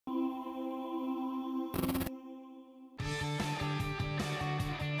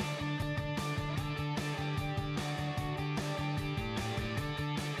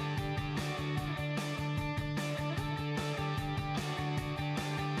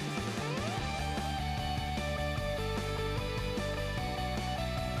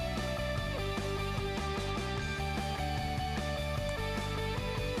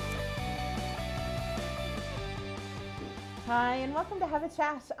Hi, and welcome to Have a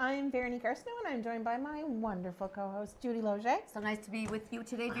Chat. I'm Veronique Arsenault, and I'm joined by my wonderful co-host, Judy Loge. So nice to be with you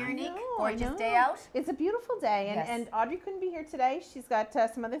today, Veronique. I Gorgeous know. day out. It's a beautiful day, and, Yes. and Audrey couldn't be here today. She's got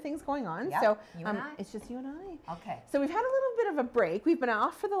some other things going on, Yep, so you and I. it's just you and I. Okay. So we've had a little bit of a break. We've been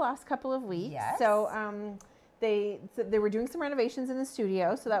off for the last couple of weeks. Yes. So they were doing some renovations in the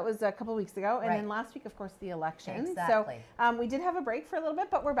studio, so that was a couple of weeks ago, and then Right. last week, of course, the election. Exactly. So we did have a break for a little bit,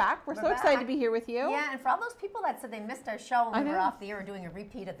 but we're back. We're so back. excited to be here with you. Yeah, and for all those people that said they missed our show I when we were know. off the air or doing a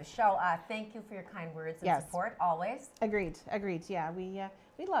repeat of the show, thank you for your kind words and Yes. support always. Agreed. Yeah,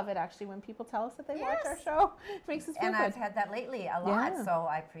 we love it actually when people tell us that they watch our Yes. show. It makes us feel And good. I've had that lately a lot, Yeah. so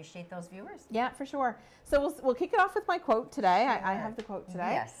I appreciate those viewers. Yeah, for sure. So we'll kick it off with my quote today. I Sure. have the quote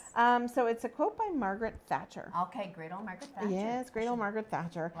today. Yes. So it's a quote by Margaret Thatcher. Okay, great old Margaret Thatcher. Yes, great old Margaret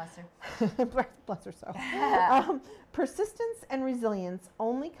Thatcher. Bless her. Bless her soul. Persistence and resilience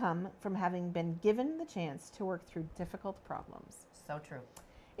only come from having been given the chance to work through difficult problems. So true.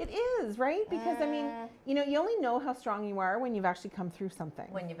 It is, right? Because, I mean, you only know how strong you are when you've actually come through something.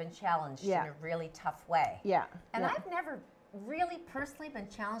 When you've been challenged Yeah. in a really tough way. Yeah. And yeah. I've never really personally been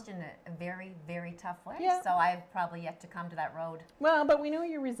challenged in a very, very tough way. Yeah. So I've probably yet to come to that road. Well, but we know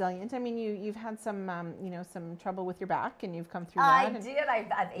you're resilient. I mean, you've had some, some trouble with your back, and you've come through I that. did.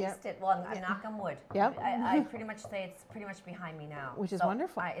 I've Yep. aced it. Well, I'm knock on wood. Yep. I pretty much say it's pretty much behind me now. Which is So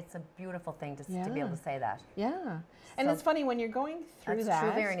wonderful. it's a beautiful thing to be Yeah. able to say that. Yeah. And So it's funny, when you're going through that's true,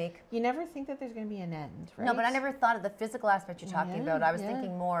 that, Veronique. you never think that there's going to be an end, right? No, but I never thought of the physical aspect you're talking Yeah, about. I was yeah.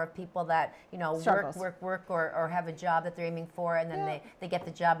 thinking more of people that, Struggles. work, or have a job that they're aiming for, and then Yeah. they get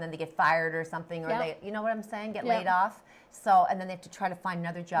the job, and then they get fired or something, or Yeah. they, you know what I'm saying, get Yeah. laid off. So, and then they have to try to find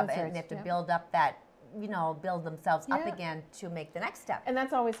another job, That's and right, they have to yeah. build up that, build themselves up Yeah. again to make the next step. And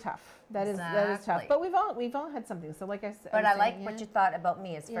that's always tough. That is tough. Exactly. But we've all had something. So like I said, But I like what you thought about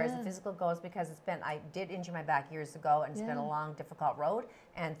me as far as Yeah. the physical goes, because I did injure my back years ago, and it's been Yeah. a long, difficult road.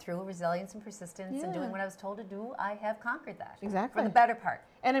 And through resilience and persistence and Yeah. doing what I was told to do, I have conquered that. Exactly. For the better part.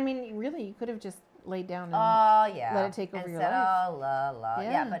 And I mean, really, you could have just laid down and Oh, yeah. let it take over and your said, life. Oh, la.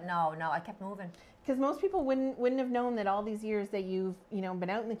 Yeah. Yeah, but no, I kept moving. because most people wouldn't have known that all these years that you've been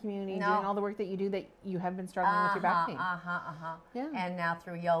out in the community No. doing all the work that you do, that you have been struggling with your back pain. Yeah. And now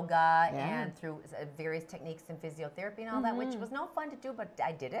through yoga Yeah. and through various techniques and physiotherapy and all that, which was no fun to do, but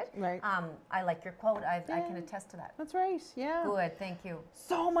I did it. Right. I like your quote. I Yeah. can attest to that. That's right. Yeah. Good, thank you.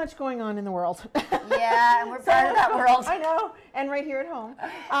 So much going on in the world. Yeah, and we're part of that world. I know, and right here at home.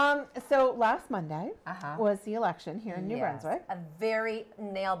 So last Monday was the election here in New Yes, Brunswick. a very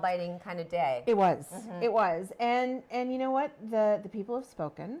nail-biting kind of day. It was. It was. And you know what? The people have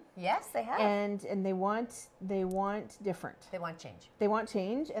spoken, Yes, they have. and they want different. They want change. They want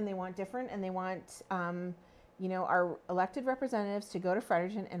change, and they want different, and they want our elected representatives to go to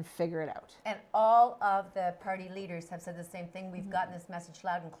Fredericton and figure it out. And all of the party leaders have said the same thing. We've gotten this message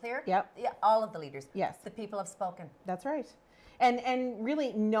loud and clear. Yep. Yeah, all of the leaders. Yes. The people have spoken. That's right. And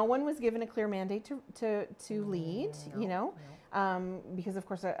really, no one was given a clear mandate to lead. Because of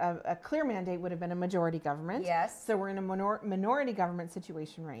course a clear mandate would have been a majority government. Yes. So we're in a minority government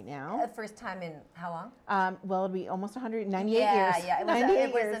situation right now. First time in how long? Well, it'll be almost 198 years. Yeah. It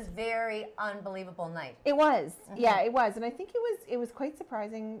 98 was years. a very unbelievable night. It was. Yeah, it was. And I think it was quite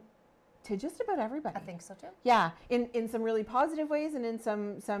surprising to just about everybody. I think so too. Yeah, in some really positive ways and in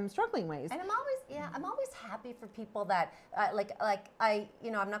some struggling ways. And I'm always happy for people that I'm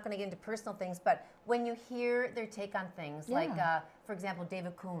not going to get into personal things, but when you hear their take on things, Yeah. like for example,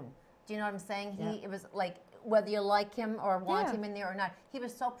 David Kuhn. Do you know what I'm saying? Yeah. It was like, whether you like him or want Yeah. him in there or not, he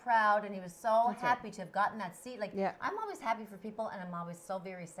was so proud and he was so That's happy to have gotten that seat. Like, Yeah. I'm always happy for people, and I'm always so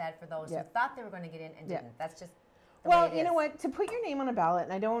very sad for those Yeah. who thought they were going to get in and Yeah. didn't. That's just the way Well, it you know is. what? To put your name on a ballot,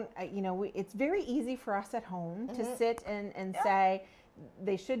 and it's very easy for us at home to sit and Yeah. say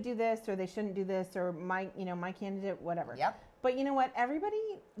they should do this or they shouldn't do this, or my candidate, whatever. Yep. But you know what?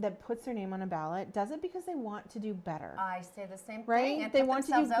 Everybody that puts their name on a ballot does it because they want to do better, I say the same right? thing. And They put want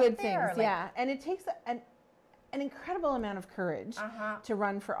to do themselves out good there, things, like, yeah. And it takes an incredible amount of courage to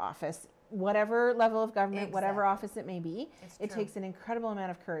run for office, whatever level of government, whatever Exactly. office it may be. It's It true. takes an incredible amount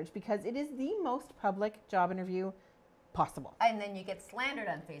of courage because it is the most public job interview possible. And then you get slandered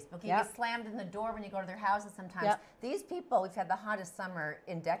on Facebook. You Yep. get slammed in the door when you go to their houses sometimes. Yep. These people, we've had the hottest summer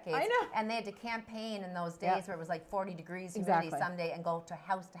in decades. I know. And they had to campaign in those days Yep. where it was like 40 degrees humidity Exactly. someday, and go to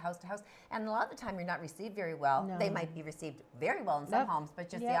house to house to house. And a lot of the time you're not received very well. No. They might be received very well in some Yep. homes, but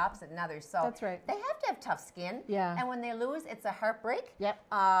just Yep. the opposite in others. So That's right. they have to have tough skin. Yeah. And when they lose, it's a heartbreak. Yep.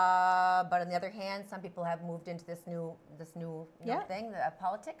 But on the other hand, some people have moved into this new Yeah. thing,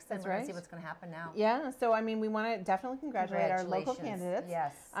 politics, and That's we're going right. to see what's going to happen now. Yeah, so I mean, we want to definitely congratulate our local Congratulations. candidates.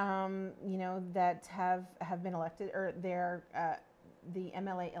 Yes. You know, that have been elected, or they're the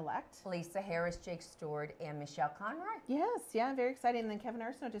MLA-elect. Lisa Harris, Jake Stewart, and Michelle Conroy. Yes, yeah, very exciting. And then Kevin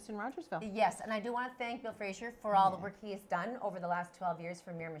Arsenault just in Rogersville. Yes, and I do want to thank Bill Fraser for all the work he has done over the last 12 years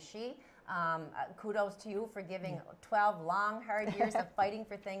for Miramichi. Kudos to you for giving 12 long, hard years of fighting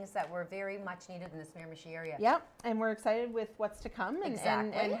for things that were very much needed in this Miramichi area. Yep, and we're excited with what's to come and,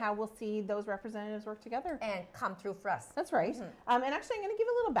 Exactly. and how we'll see those representatives work together. And come through for us. That's right. And actually, I'm going to give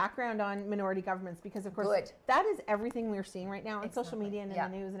a little background on minority governments because, of course, that is everything we're seeing right now on social media and in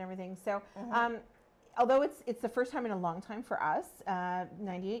the news and everything. So, although it's the first time in a long time for us,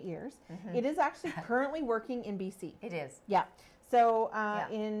 98 years, it is actually currently working in BC. It is. Yeah. So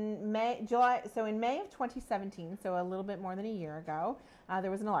in May of 2017, so a little bit more than a year ago, there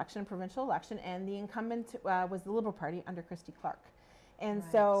was an election, a provincial election, and the incumbent was the Liberal Party under Christy Clark. And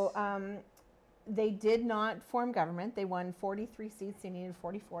so they did not form government. They won 43 seats. They needed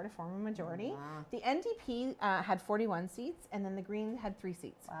 44 to form a majority. The NDP had 41 seats, and then the Green had 3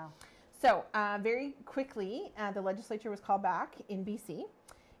 seats. Wow. So very quickly, the legislature was called back in BC.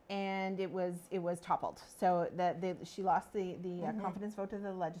 And it was toppled. So she lost the confidence vote to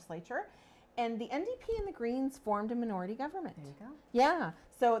the legislature, and the NDP and the Greens formed a minority government. There you go. Yeah.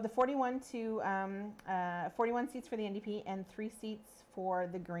 So the 41 seats for the NDP and 3 seats for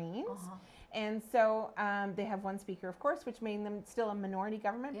the Greens. And so they have 1 speaker, of course, which made them still a minority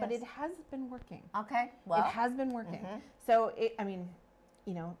government. But it has been working. Okay. Well, it has been working. So I mean,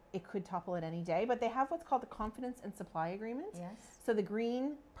 you know, it could topple at any day, but they have what's called the confidence and supply agreement. Yes. So the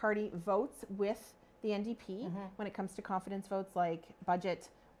Green Party votes with the NDP when it comes to confidence votes like budget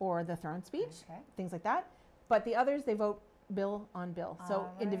or the throne speech, things like that. But the others, they vote bill on bill, so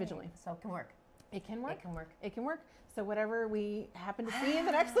individually. So it can work. It can work. It can work. It can work. So whatever we happen to see in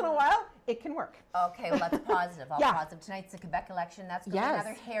the next little while, it can work. Okay, well, that's positive. All positive. Tonight's the Quebec election. That's going to be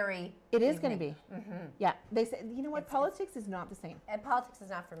another hairy It is going to be. Yeah. They say, you know what? Politics is not the same. And politics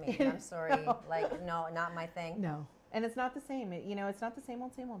is not for me. I'm sorry. Like, no, not my thing. No. And it's not the same. You know, it's not the same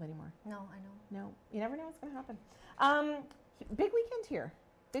old anymore. No, I know. No. You never know what's going to happen. Big weekend here.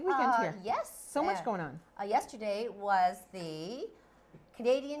 Big weekend here. Yes. So much going on. Yesterday was the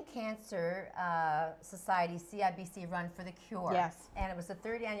Canadian Cancer Society CIBC Run for the Cure. Yes. And it was the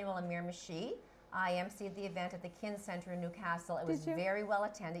 3rd annual in Miramichi. I emceed the event at the Kin Centre in Newcastle. It was very well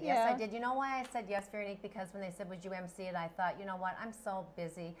attended. Yes, I did. You know why I said yes, Veronique? Because when they said, would you MC it, I thought, you know what, I'm so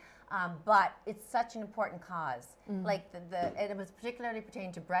busy. But it's such an important cause. Like, it was particularly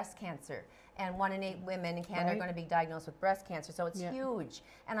pertaining to breast cancer. And 1 in 8 women in Canada are going to be diagnosed with breast cancer. So it's huge.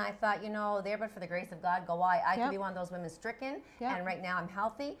 And I thought, you know, there but for the grace of God, go I could be one of those women stricken. And right now I'm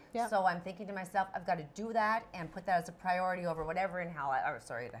healthy. So I'm thinking to myself, I've got to do that and put that as a priority over whatever in hell.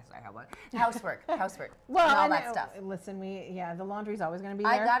 Housework. Well, and all that stuff. Listen, the laundry's always going to be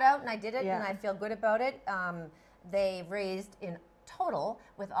there. I got out and I did it, and I feel good about it. They raised in total,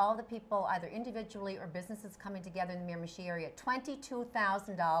 with all the people, either individually or businesses coming together in the Miramichi area,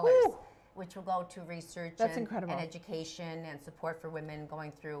 $22,000. Which will go to research and education and support for women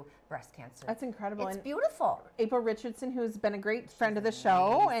going through breast cancer. That's incredible. It's beautiful. April Richardson, who's been a great friend of the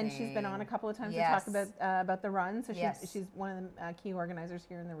show, and she's been on a couple of times to talk about the run. So she's one of the key organizers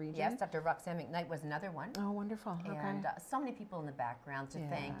here in the region. Yes, Dr. Roxanne McKnight was another one. Oh, wonderful. And so many people in the background to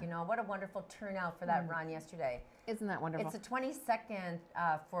thank. You know, what a wonderful turnout for that run yesterday. Isn't that wonderful? It's the 22nd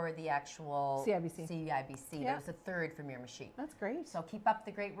for the actual CIBC. That was the 3rd for Miramichi. That's great. So keep up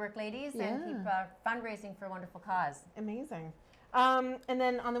the great work, ladies, and keep fundraising for a wonderful cause. Amazing. And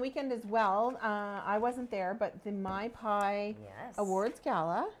then on the weekend as well, I wasn't there, but the My Pie Awards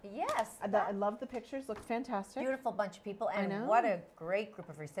Gala. Yes. I love the pictures. Looked fantastic. Beautiful bunch of people, and what a great group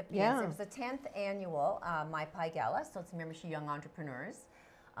of recipients. It was the 10th annual My Pie Gala, so it's Miramichi Young Entrepreneurs.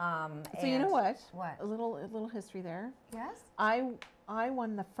 So you know what? What? A little history there. Yes. I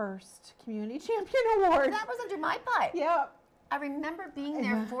won the first Community Champion Award. That was under My Pie. Yeah. I remember being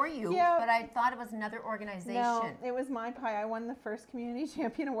there for you, but I thought it was another organization. No, it was My Pie. I won the first Community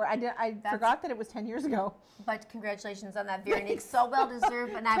Champion Award. I forgot that it was 10 years ago. But congratulations on that, Veronique. So well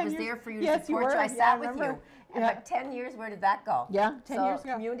deserved, and I was there for you to support you. Were. I sat with you. And but 10 years, where did that go? Yeah, 10 years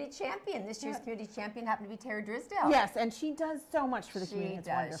ago. Community champion. This year's community champion happened to be Tara Drysdale. Yes, and she does so much for the community. It's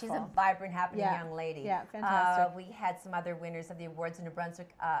wonderful. She's a vibrant, happening young lady. Yeah, fantastic. We had some other winners of the awards in New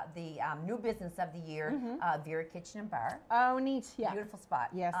Brunswick. The New Business of the Year, Vera Kitchen and Bar. Oh, neat. Yeah. Beautiful spot.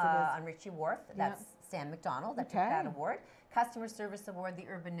 Yes, it is. On Ritchie Wharf. That's Sam McDonald that took that award. Customer Service Award, the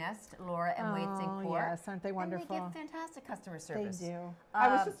Urban Nest, Laura and Wade St. Clair. Yes, aren't they wonderful? And they give fantastic customer service. They do. I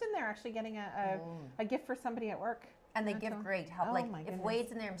was just in there actually getting a gift for somebody at work. And they give great help. Oh, Like my if goodness.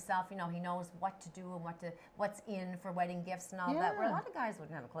 Wade's in there himself, you know, he knows what to do and what's in for wedding gifts and all that. Where a lot of guys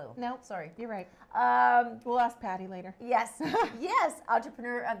wouldn't have a clue. No, Sorry. you're right. We'll ask Patty later. Yes, yes.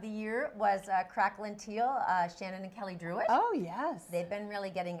 Entrepreneur of the Year was Crackle and Teal, Shannon and Kelly Druitt. Oh, yes. They've been really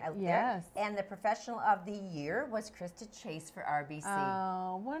getting out Yes. there. And the Professional of the Year was Krista Chase for RBC.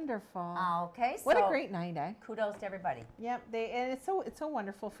 Oh, wonderful. Okay, so What a great night, eh? kudos to everybody. Yep, and it's so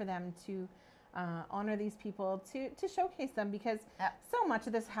wonderful for them to honor these people, to showcase them, because so much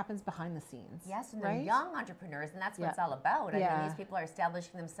of this happens behind the scenes. Yes, and they're right? young entrepreneurs, and that's what it's all about. I mean, these people are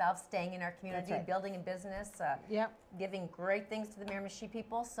establishing themselves, staying in our community, building a business, giving great things to the Miramichi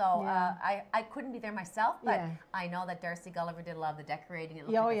people. So I couldn't be there myself, but I know that Darcy Gulliver did a lot of the decorating. It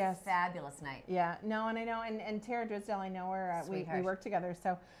looked like a fabulous night. Yeah, no, and I know, and Tara Drisdale, I know her. We work together,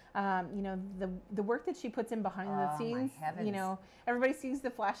 so you know, the work that she puts in behind the scenes. You know, everybody sees the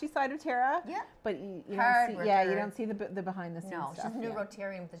flashy side of Tara. Yeah. But you don't see, you don't see the behind the scenes stuff. No, she's a new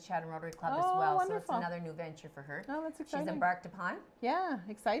Rotarian with the Chatham Rotary Club as well. Wonderful. So it's another new venture for her. Oh, that's exciting. She's embarked upon. Yeah,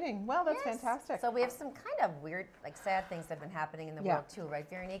 exciting. Well, that's fantastic. So we have some kind of weird, like sad things that have been happening in the world too, right,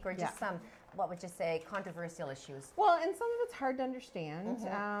 Veronique? Or just some, what would you say, controversial issues? Well, and some of it's hard to understand.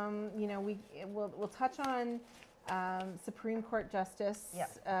 You know, we'll touch on Supreme Court Justice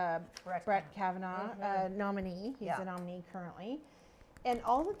Brett Kavanaugh, nominee. He's a nominee currently. And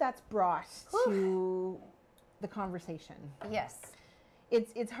all that's brought to the conversation. Yes.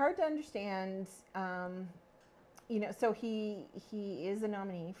 It's hard to understand. You know, so he is a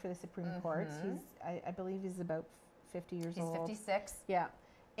nominee for the Supreme Court. I believe he's about 50 years old. He's 56. Yeah.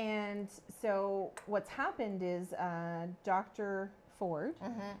 And so what's happened is Dr. Ford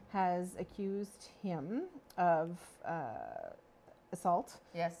has accused him of assault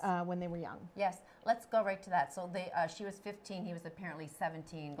when they were young. Yes, let's go right to that. So she was 15, he was apparently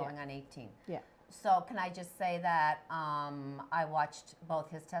 17, going on 18. Yeah. So can I just say that I watched both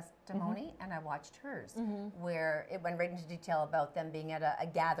his testimony and I watched hers, where it went right into detail about them being at a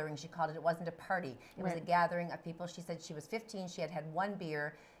gathering. She called it, it wasn't a party. It was a gathering of people. She said she was 15, she had one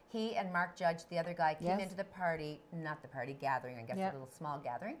beer. He and Mark Judge, the other guy, came into the party, not the party, gathering, I guess, a little small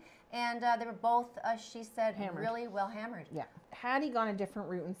gathering. And they were both, she said, really well hammered. Yeah. Had he gone a different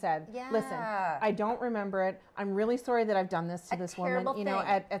route and said, listen, I don't remember it. I'm really sorry that I've done this to this woman, you know,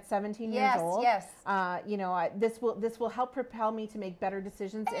 at 17 years old. Yes. You know, this will help propel me to make better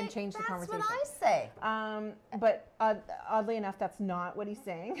decisions and change the conversation. That's what I say. But oddly enough, that's not what he's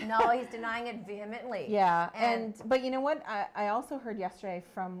saying. No, he's denying it vehemently. Yeah. But you know what? I also heard yesterday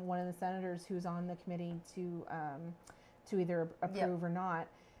from one of the senators who's on the committee to either approve or not.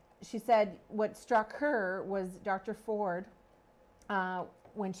 She said what struck her was Dr. Ford,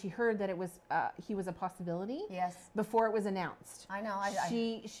 when she heard that it was he was a possibility. Yes. Before it was announced. I know.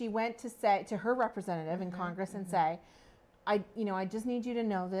 She went to say to her representative in Congress and say, I just need you to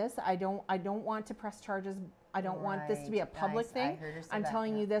know this. I don't want to press charges. I don't want this to be a public thing. I'm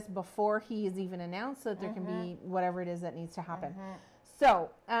telling you this before he is even announced, so that there can be whatever it is that needs to happen.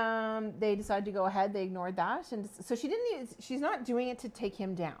 So they decided to go ahead. They ignored that, and so she didn't. She's not doing it to take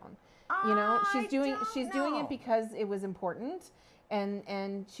him down. You know, she's doing it because it was important,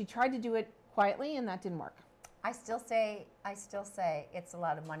 and she tried to do it quietly, and that didn't work. I still say it's a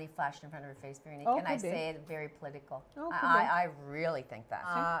lot of money flashed in front of her face, Veronique, and I say it very political. I really think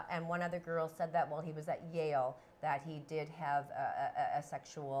that. And one other girl said that while he was at Yale, that he did have a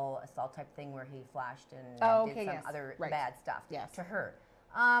sexual assault type thing where he flashed and did some other bad stuff to her.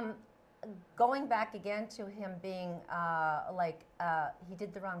 Going back again to him being he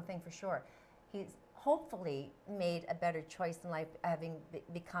did the wrong thing for sure. He's hopefully made a better choice in life, having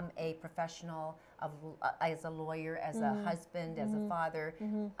become a professional as a lawyer, as a husband, as a father.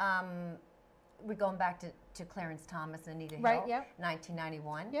 We're going back to Clarence Thomas and Anita Hill,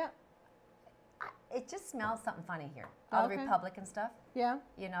 1991. Yeah. It just smells something funny here. All the Republican stuff. Yeah.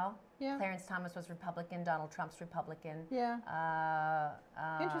 You know? Yeah. Clarence Thomas was Republican, Donald Trump's Republican. Yeah.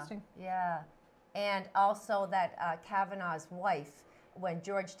 Interesting. Yeah. And also that Kavanaugh's wife, when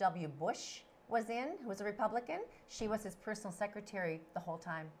George W. Bush was in, who was a Republican, she was his personal secretary the whole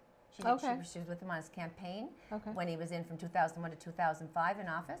time. She was with him on his campaign when he was in from 2001 to 2005 in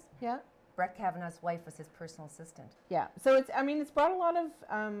office. Yeah. Brett Kavanaugh's wife was his personal assistant. Yeah, so it's brought a lot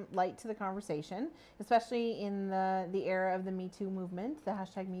of light to the conversation, especially in the era of the Me Too movement, the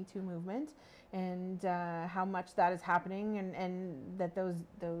hashtag Me Too movement, and how much that is happening, and that those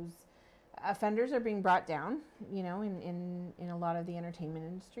offenders are being brought down, you know, in a lot of the entertainment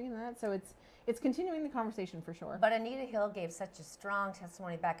industry and that. So it's continuing the conversation for sure. But Anita Hill gave such a strong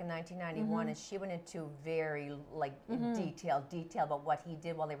testimony back in 1991, and she went into very in detail about what he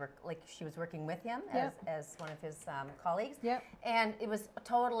did while they were she was working with him as one of his colleagues. Yep. And it was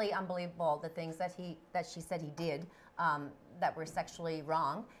totally unbelievable the things that she said he did that were sexually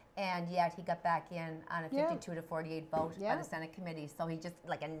wrong. And yet he got back in on a 52 to 48 vote by the Senate committee. So he just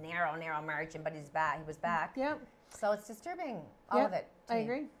like a narrow margin, but he's back. He was back. Yep. So it's disturbing, all of it. I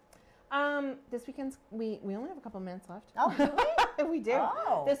agree. This weekend's we only have a couple minutes left. Oh, do we? We do.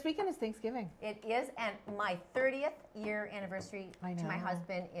 Oh. This weekend is Thanksgiving. It is, and my 30th year anniversary to my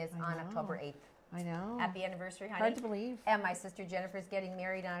husband is on October 8th. I know. Happy anniversary, honey. Hard to believe. And my sister Jennifer's getting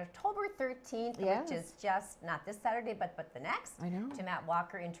married on October 13th, which is just not this Saturday, but the next. I know. To Matt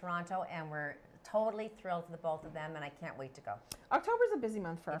Walker in Toronto, and we're totally thrilled for the both of them, and I can't wait to go. October's a busy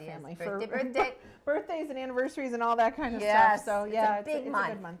month for our family. Birthday. Birthdays and anniversaries and all that kind of yes, stuff. So it's yeah, a big it's month.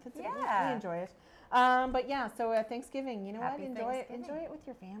 a good month. We enjoy it. But yeah, so Thanksgiving, you know Happy what? Enjoy it with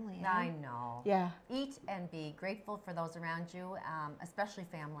your family. I know. Yeah. Eat and be grateful for those around you, especially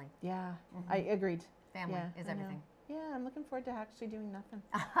family. Yeah, I agreed. Family is everything. Yeah, I'm looking forward to actually doing nothing.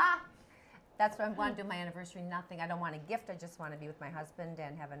 That's why I want to do my anniversary, nothing. I don't want a gift. I just want to be with my husband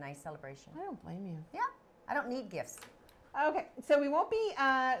and have a nice celebration. I don't blame you. Yeah, I don't need gifts. Okay, so we won't be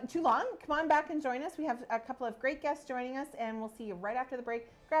too long. Come on back and join us. We have a couple of great guests joining us, and we'll see you right after the break.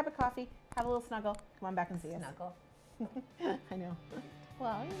 Grab a coffee, have a little snuggle. Come on back and see us. Snuggle. I know.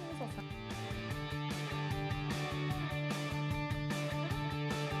 Well, you know, it's also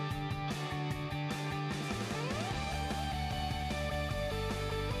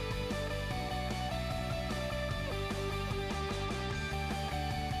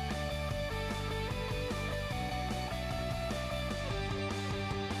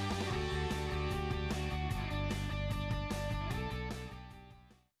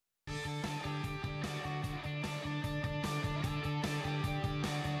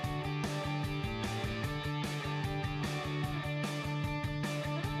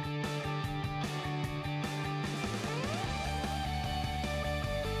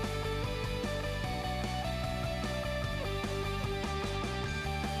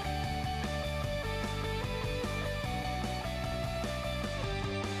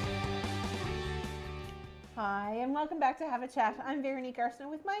Hi, and welcome back to Have a Chat. I'm Veronique Arsenault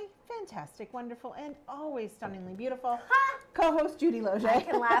with my fantastic, wonderful, and always stunningly beautiful co-host Judy Loge. I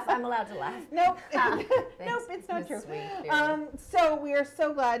can laugh. I'm allowed to laugh. Nope. Nope, it's not true. Sweet, so we are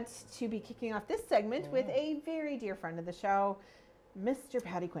so glad to be kicking off this segment with a very dear friend of the show, Mr.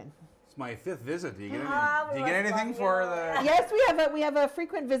 Patty Quinn. It's my 5th visit. Do you get anything for the? Yes, we have a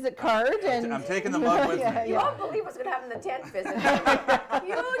frequent visit card, and I'm taking the mug with me. You won't believe what's going to happen in the 10th visit.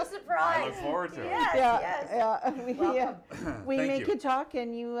 Huge surprise. I look forward to it. Yes, We make you talk,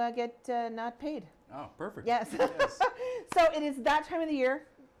 and you get not paid. Oh, perfect. Yes. So it is that time of the year.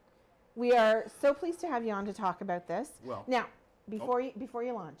 We are so pleased to have you on to talk about this. Well, now, before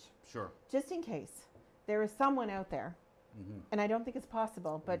you launch, sure. just in case there is someone out there, and I don't think it's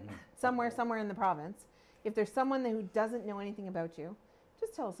possible, but somewhere in the province, if there's someone who doesn't know anything about you,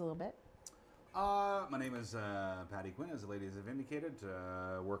 just tell us a little bit. My name is Patty Quinn, as the ladies have indicated.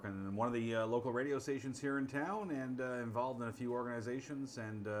 Working in one of the local radio stations here in town, and involved in a few organizations,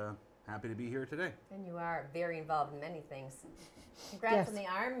 and happy to be here today. And you are very involved in many things. Congrats on the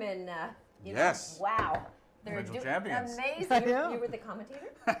arm, and yes. Wow. Provincial champions. Amazing. You were the commentator?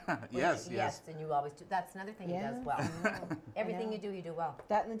 Yes. And you always do. That's another thing he does well. Everything you do well.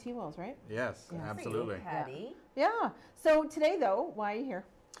 That and the T-Walls, right? Yes, absolutely. Patty. Yeah. So today, though, why are you here?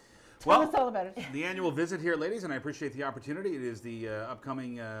 Well, tell us all about it. The annual visit here, ladies, and I appreciate the opportunity. It is the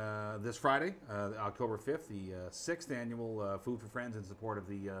upcoming this Friday, October 5th, the 6th annual Food for Friends in support of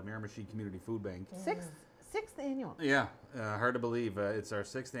the Miramichi Community Food Bank. Sixth annual. Yeah, hard to believe. It's our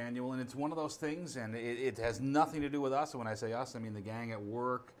 6th annual, and it's one of those things, and it has nothing to do with us. And when I say us, I mean the gang at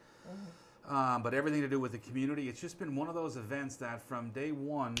work, but everything to do with the community. It's just been one of those events that from day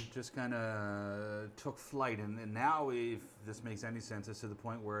one just kind of took flight, and now, if this makes any sense, it's to the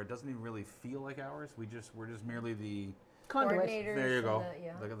point where it doesn't even really feel like ours. We're just merely the conduit. There you go.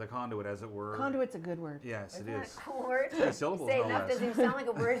 The conduit, as it were. Conduit's a good word. Yes, Isn't it that is. a cool word? 3 syllables, Say no enough less. doesn't even sound like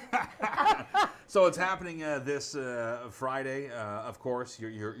a word. So it's happening this Friday. Of course,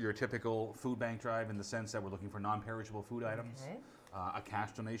 your typical food bank drive, in the sense that we're looking for non-perishable food items. Okay. A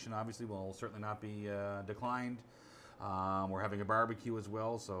cash donation, obviously, will certainly not be declined. We're having a barbecue as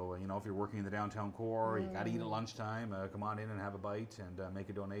well, so if you're working in the downtown core, you got to eat at lunchtime. Come on in and have a bite and make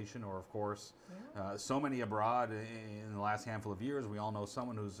a donation. Or, of course, so many abroad in the last handful of years, we all know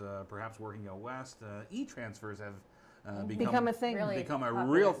someone who's perhaps working out west. E-transfers have become a thing. Really become a popular.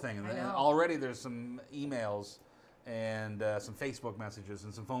 real thing. And I know. already there's some emails and some Facebook messages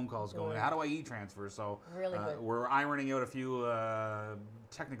and some phone calls going. How do I e-transfer? So Really good. we're ironing out a few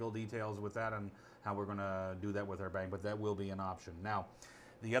technical details with that and how we're going to do that with our bank, but that will be an option. Now,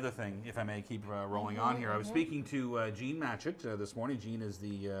 the other thing, if I may keep rolling on here, I was speaking to Jean Matchett this morning. Jean is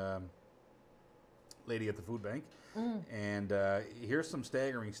the lady at the food bank. And here's some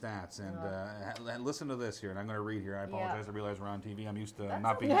staggering stats. And listen to this here, and I'm going to read here. I apologize. I realize we're on TV. I'm used to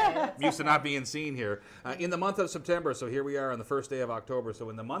not being seen here. In the month of September, so here we are on the first day of October. So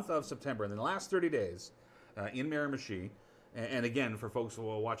in the month of September, in the last 30 days, in Miramichi, and again, for folks who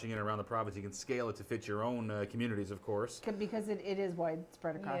are watching it around the province, you can scale it to fit your own communities, of course. Because it is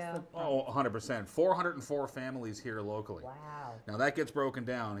widespread across the province. Oh, 100%. 404 families here locally. Wow. Now that gets broken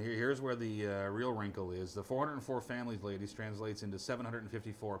down. Here's where the real wrinkle is. The 404 families, ladies, translates into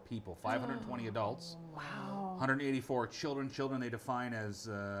 754 people, 520 adults. Wow. 184 children. Children they define as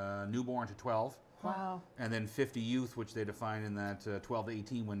newborn to 12. Wow. And then 50 youth, which they define in that 12 to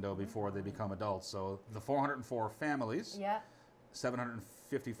 18 window before they become adults. So the 404 families,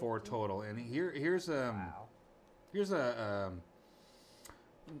 754 total. And here's a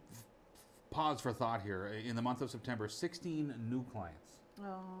pause for thought here. In the month of September, 16 new clients.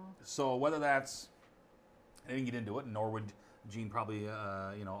 Oh. So whether that's, I didn't get into it, nor would Jean probably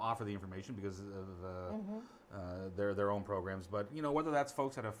offer the information because of their own programs. But whether that's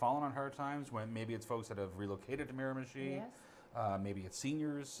folks that have fallen on hard times, when maybe it's folks that have relocated to Miramichi, maybe it's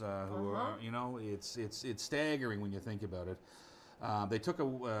seniors who are, it's staggering when you think about it. They took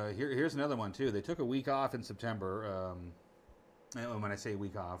here's another one too. They took a week off in September. And when I say a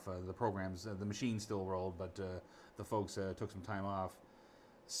week off, the programs, the machine still rolled, but the folks took some time off.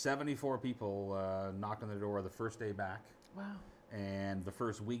 74 people knocked on the door the first day back. Wow. And the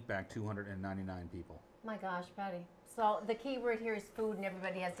first week back, 299 people. My gosh, Patty. So the key word here is food, and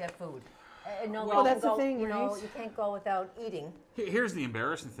everybody has to have food. Well, that's the thing, right? You can't go without eating. Here's the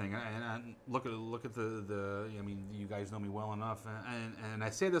embarrassing thing, and look at the. I mean, you guys know me well enough, and I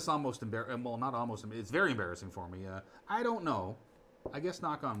say this almost well, not almost. It's very embarrassing for me. I don't know. I guess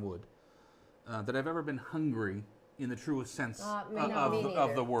knock on wood, that I've ever been hungry in the truest sense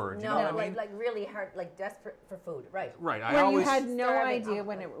of the word. No, you know what I mean? like really hard, like desperate for food. Right. Right. You had no idea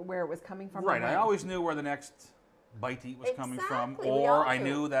where it was coming from. Right. I always knew where the next bite to eat was coming from, or I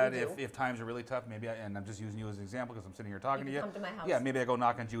knew that if times are really tough, maybe and I'm just using you as an example because I'm sitting here talking to you. Come to my house. Yeah, maybe I go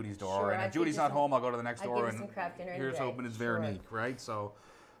knock on Judy's door, Sure, and if Judy's not home, I'll go to the next door, give you and some craft dinner here's hoping it's Veronique, right? So,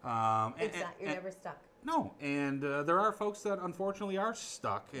 you're never stuck. No, and there are folks that unfortunately are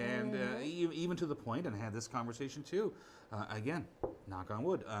stuck, and even to the point, and I had this conversation too. Again, knock on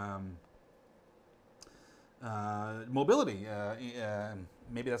wood. Mobility,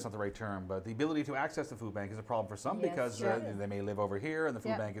 maybe that's not the right term, but the ability to access the food bank is a problem for some because they may live over here and the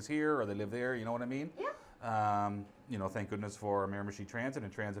food bank is here, or they live there, you know what I mean? Yeah. Thank goodness for Miramichi Transit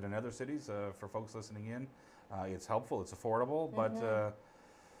and transit in other cities for folks listening in. It's helpful, it's affordable, but...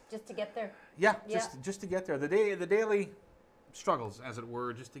 just to get there. Yeah, just to get there. The daily struggles, as it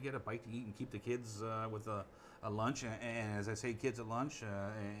were, just to get a bite to eat and keep the kids with a lunch. And as I say, kids at lunch,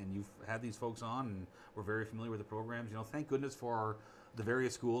 and you've had these folks on, and we're very familiar with the programs. Thank goodness for the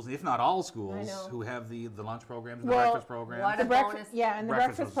various schools, if not all schools, who have the lunch programs, the breakfast programs. What a bonus. Yeah, and the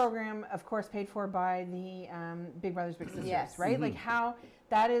breakfast program, of course, paid for by the Big Brothers Big Sisters, right? Like how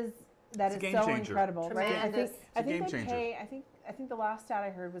that is so incredible, right? I think they pay. I think the last stat I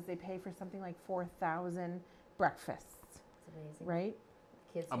heard was they pay for something like 4,000 breakfasts. It's amazing, right?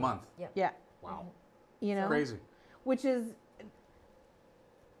 Kids a month. Yeah. Wow. Crazy. Which is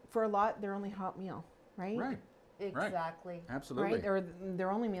for a lot their only hot meal, right? Right. Exactly. Right. Absolutely. Right, or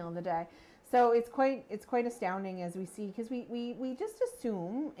their only meal of the day. So it's quite astounding as we see, because we just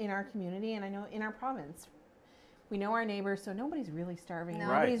assume in our community, and I know in our province, we know our neighbors, so nobody's really starving. No.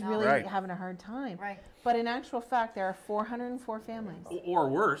 Nobody's really having a hard time. Right. But in actual fact, there are 404 families. Or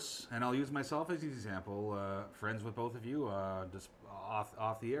worse, and I'll use myself as an example, friends with both of you, just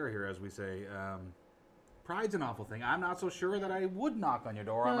off the air here, as we say. Pride's an awful thing. I'm not so sure that I would knock on your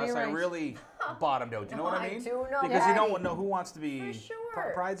door unless I really bottomed out. Do you know what I mean? I do know. Because you don't know who wants to be. For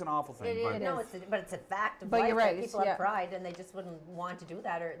sure. Pride's an awful thing. But it's a fact of but life. You're right. That people have pride, and they just wouldn't want to do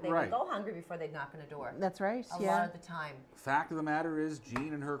that, or they would go hungry before they'd knock on a door. That's right. A lot of the time. Fact of the matter is,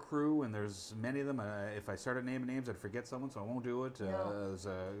 Jean and her crew, and there's many of them. If I started naming names, I'd forget someone, so I won't do it. There's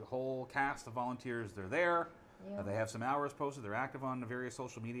a whole cast of volunteers. They're there. Yeah. They have some hours posted. They're active on the various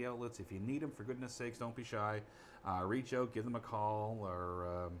social media outlets. If you need them, for goodness sakes, don't be shy. Reach out, give them a call,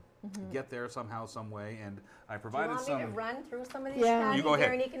 or get there somehow, some way. And I Do you provided want some. me to run through some of these? Yeah. You go ahead.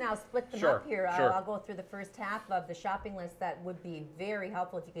 Veronique, and I'll split them Sure, up here. sure. I'll go through the first half of the shopping list. That would be very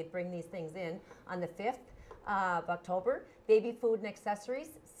helpful if you could bring these things in on the 5th of October. Baby food and accessories,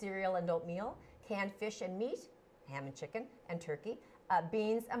 cereal and oatmeal, canned fish and meat, ham and chicken and turkey,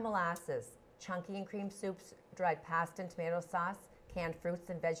 beans and molasses, chunky and cream soups, dried pasta and tomato sauce, canned fruits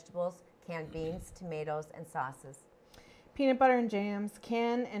and vegetables, canned beans, tomatoes, and sauces. Peanut butter and jams,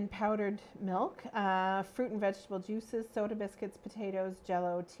 canned and powdered milk, fruit and vegetable juices, soda biscuits, potatoes,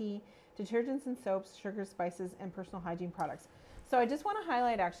 jello, tea, detergents and soaps, sugar, spices, and personal hygiene products. So I just want to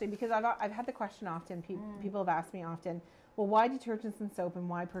highlight, actually, because I've had the question often, people have asked me often, well, why detergents and soap and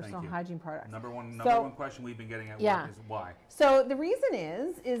why personal hygiene products? Number one question we've been getting at work is why. So the reason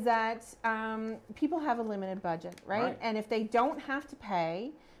is that people have a limited budget, right? And if they don't have to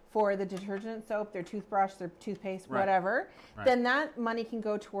pay for the detergent, soap, their toothbrush, their toothpaste, whatever, then that money can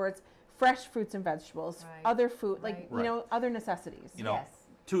go towards fresh fruits and vegetables, other food, like, you know, other necessities. You know,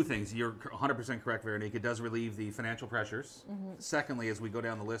 two things. You're 100% correct, Veronique. It does relieve the financial pressures. Secondly, as we go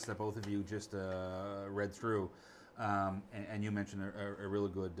down the list that both of you just read through, and you mentioned a really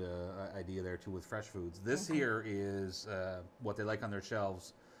good idea there too with fresh foods. This here is what they like on their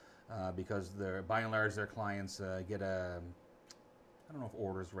shelves because they're, by and large, their clients get a, I don't know if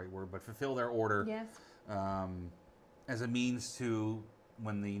order is the right word, but fulfill their order as a means to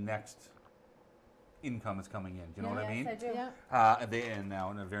when the next income is coming in. Do you know what I mean? Yes, I do. And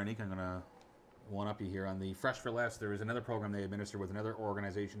now, Veronique, I'm going to one up you here on the Fresh for Less. There is another program they administer with another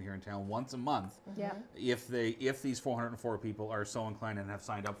organization here in town once a month. If these 404 people are so inclined and have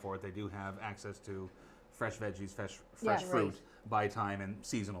signed up for it, they do have access to fresh veggies, fresh fruit by time and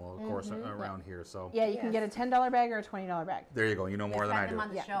seasonal, of course, around here. So you can get a $10 bag or a $20 bag. there you go. You know more than I do.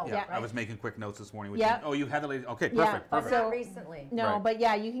 On the show, I was making quick notes this morning. Oh, you had the lady. Okay, But perfect. perfect. not recently. No, but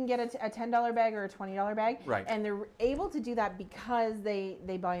yeah, you can get a $10 bag or a $20 bag. Right. And they're able to do that because they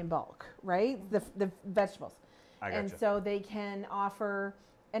buy in bulk, right? The vegetables. I gotcha. And so they can offer,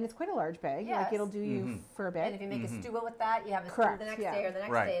 and it's quite a large bag. Yes. Like it'll do you for a bit. And if you make a stew with that, you have a Correct, stew the next yeah. day or the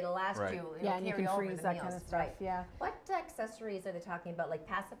next Right, day, it'll last right. you. It'll Yeah, and you carry can over freeze the that meals. kind of stuff. Right. Yeah. What accessories are they talking about? Like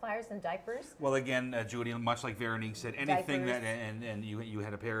pacifiers and diapers? Well, again, Judy, much like Veronique said, anything Diapers. that and you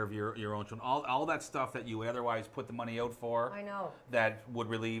had a pair of your own children, all that stuff that you otherwise put the money out for, I know. that would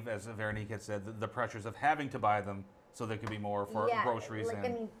relieve, as Veronique had said, the pressures of having to buy them, so there could be more for groceries. Like, and I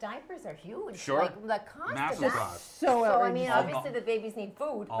mean, diapers are huge. Sure. Like the cost massive of that. cost. So So I mean, outrageous. obviously the babies need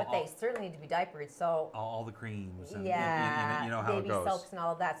food, but they certainly need to be diapered. So All the creams. And yeah, you know how baby it goes. soaps and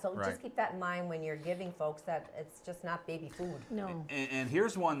all of that. So Right. just keep that in mind when you're giving folks that it's just not baby food. No. And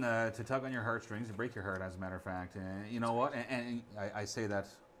here's one to tug on your heartstrings, to break your heart, as a matter of fact. You know what? And I say that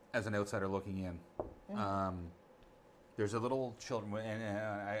as an outsider looking in. There's a little children, and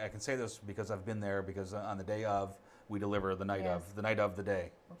I can say this because I've been there, because on the day of, we deliver the night of the day.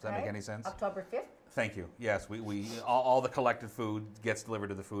 Does that make any sense? October 5th? Thank you. Yes, we all the collected food gets delivered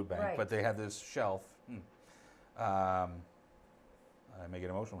to the food bank, Right. but they have this shelf. I may get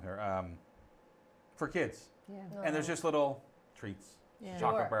emotional here. For kids, and there's just little treats,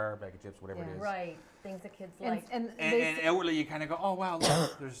 chocolate bar, bag of chips, whatever it is. Right. Things that kids like. And And outwardly, you kind of go, oh wow,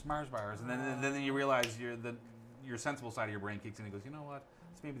 look, there's Mars bars, and then you realize your sensible side of your brain kicks in and goes, you know what?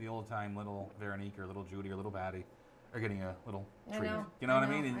 It's maybe the old time little Veronique or little Judy or little Patty are getting a little treat. You know what I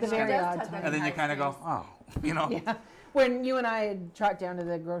mean? And, The very odd time. and then you kind of go, oh, you know. Yeah. When you and I had trotted down to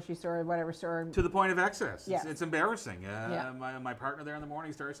the grocery store or whatever store. To the point of excess. Yeah. It's embarrassing. Yeah. My partner there in the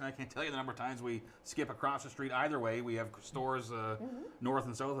morning starts, and I can't tell you the number of times we skip across the street either way. We have stores north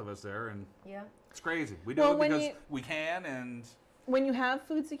and south of us there, and it's crazy. We do it because we can, and when you have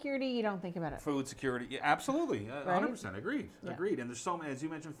food security, you don't think about it. food security, yeah, absolutely, Right? 100%, agreed, Yeah. agreed. And there's so many, as you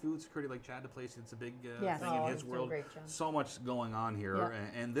mentioned, food security, like Chad DePlace, it's a big Yes. thing Oh, in he's his doing a world. great job. So much going on here,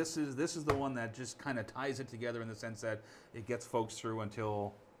 Yeah. and this is the one that just kind of ties it together in the sense that it gets folks through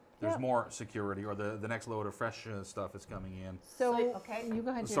until there's more security, or the next load of fresh stuff is coming in. So, okay. you go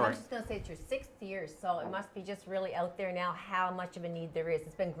ahead, Sorry. I'm just going to say it's your 6th year, so it must be just really out there now how much of a need there is.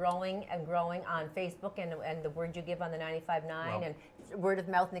 It's been growing and growing on Facebook and the word you give on the 95.9 Well, and word of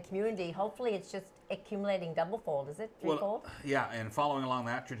mouth in the community. Hopefully it's just accumulating double-fold. Is it threefold? Well, yeah, and following along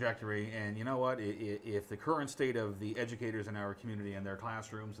that trajectory, and you know what? If the current state of the educators in our community and their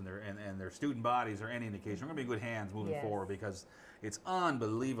classrooms and their student bodies are any indication, we're going to be in good hands moving forward, because it's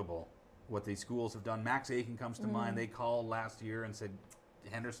unbelievable what these schools have done. Max Aiken comes to mind. They called last year and said,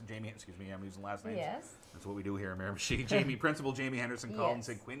 Jamie, excuse me, I'm using last names. Yes. That's what we do here in Miramichi. Principal Jamie Henderson called and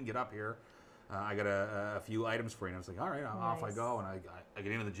said, Quinn, get up here. I got a few items for you. And I was like, all right, off I go. And I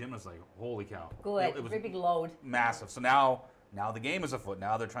get into the gym, and I was like, holy cow. Good. It was Very big load. massive. So now Now the game is afoot.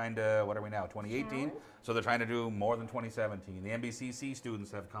 Now they're trying to, what are we now, 2018? So they're trying to do more than 2017. The NBCC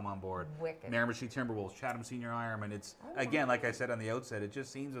students have come on board. Wicked. Miramichi Timberwolves, Chatham Senior Ironman. It's, again, like I said on the outset, it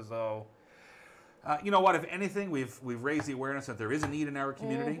just seems as though, you know what, if anything, we've raised the awareness that there is a need in our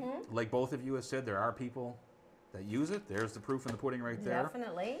community. Like both of you have said, there are people that use it. There's the proof in the pudding right there.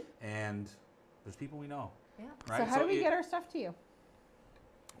 Definitely. And there's people we know. Yeah. Right? So how do we get our stuff to you?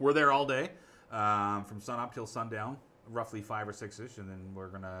 We're there all day, from sun up till sundown, roughly 5 or 6-ish, and then we're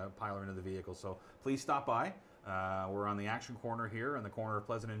going to pile her into the vehicle. So please stop by. We're on the action corner here, on the corner of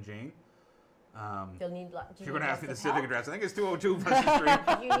Pleasant and Jane. You'll need. If you're going to ask me the civic address, I think it's 202 Pleasant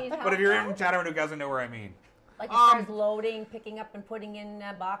Street. You need help, but if you're in Chatham, who doesn't know where I mean. Like as far as loading, picking up and putting in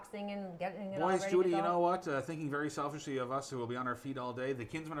boxing and getting it all Boys, ready Judy, to go? you know what? Thinking very selfishly of us who will be on our feet all day, the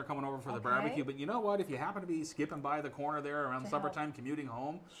kinsmen are coming over for the barbecue. But you know what? If you happen to be skipping by the corner there around summertime, commuting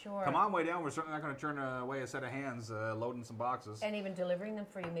home, come on way down. We're certainly not going to turn away a set of hands loading some boxes. And even delivering them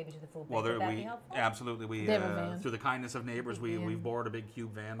for you, maybe to the food bank. Well, Would that be helpful? absolutely. We They have a van. through the kindness of neighbors, we've borrowed a big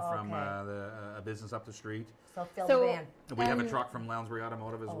cube van from a business up the street. So fill the van. We have a truck from Lounsbury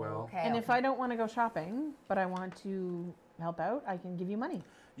Automotive as well. Okay. And if I don't want to go shopping, but I want to help out, I can give you money.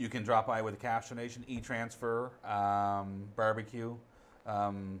 You can drop by with a cash donation, e-transfer, barbecue.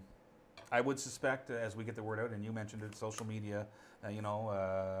 I would suspect, as we get the word out, and you mentioned it, social media. We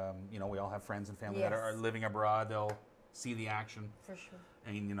all have friends and family that are living abroad. They'll see the action For sure.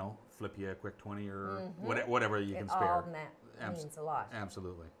 and flip you a quick 20 or whatever you can It spare. all means a lot.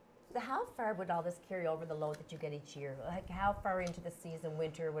 Absolutely. So how far would all this carry over the load that you get each year? Like how far into the season,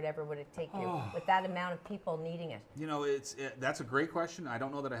 winter, whatever, would it take you with that amount of people needing it? That's a great question. I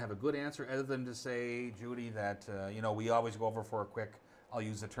don't know that I have a good answer other than to say, Judy, that we always go over for a quick, I'll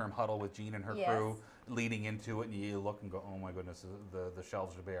use the term huddle with Jean and her crew, leading into it, and you look and go, oh my goodness, the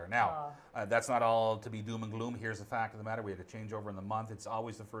shelves are bare. Now, that's not all to be doom and gloom. Here's the fact of the matter. We had a changeover in the month. It's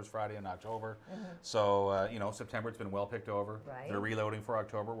always the first Friday in October. So, September, it's been well picked over. Right. They're reloading for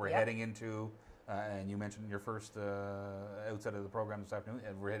October. We're heading into, and you mentioned your first outset of the program this afternoon,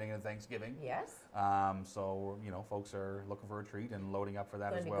 and we're heading into Thanksgiving. Yes. So, folks are looking for a treat and loading up for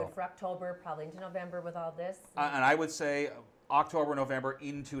that as well. It's going to be good for October, probably into November with all this. And I would say October, November,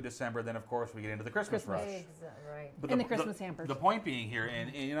 into December, then of course we get into the Christmas rush. Right. But And the Christmas hampers. The point being here,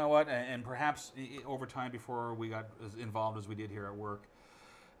 and you know what, and perhaps over time before we got as involved as we did here at work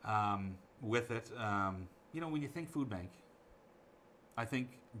with it, when you think food bank, I think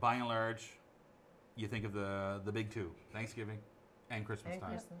by and large, you think of the big two, Thanksgiving and Christmas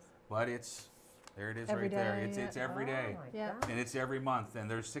time. But there it is Every right there. day, It's every day. Yeah. And it's every month. And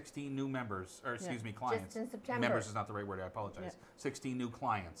there's 16 new members, or excuse me, clients. Just in September. Members is not the right word, I apologize. Yeah. 16 new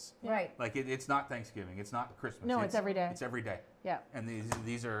clients. Right. Like it's not Thanksgiving, it's not Christmas. No, it's every day. It's every day. Yeah. And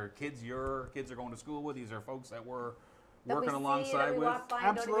these are kids your kids are going to school with. These are folks that we're That working we see, alongside that we with. walk by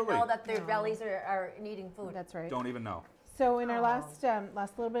and don't even know that their bellies are needing food. That's right. Don't even know. So in our last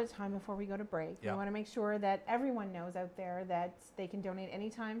little bit of time before we go to break, we Yeah. want to make sure that everyone knows out there that they can donate any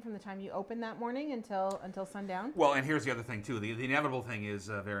time from the time you open that morning until sundown. Well, and here's the other thing too. The inevitable thing is,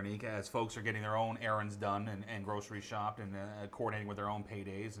 Veronique, as folks are getting their own errands done and groceries shopped and coordinating with their own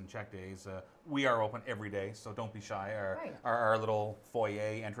paydays and check days, we are open every day, so don't be shy. Our little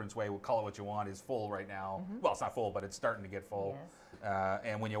foyer entranceway, we'll call it what you want, is full right now. Well, it's not full, but it's starting to get full. Yes.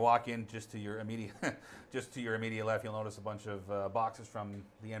 And when you walk in, just to your immediate left, you'll notice a bunch of boxes from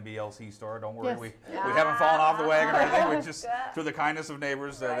the NBLC store. Don't worry, Yes. we haven't fallen off the wagon or anything. We just, through the kindness of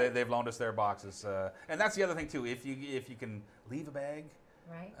neighbors, they've loaned us their boxes. And that's the other thing too. If you can leave a bag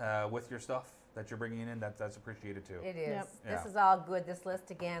with your stuff that you're bringing in, that's appreciated too. It is. Yep. This is all good. This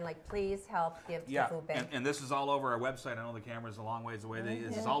list again, please help give to the food bank. And this is all over our website. I know the camera's a long ways away.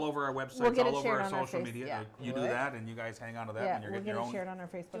 This is all over our website. We'll get it's all it shared over our on our social face- media. yeah. You do that, and you guys hang on to that, Yeah, and you're we'll getting get your it own. shared on our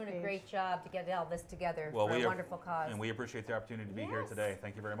Facebook Doing page. a great job to get all this together for a wonderful cause. And we appreciate the opportunity to be here today.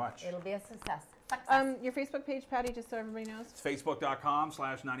 Thank you very much. It'll be a success. Your Facebook page, Patty, just so everybody knows. It's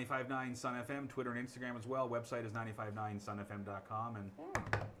facebook.com/959sunfm, Twitter and Instagram as well. Website is 959sunfm.com. And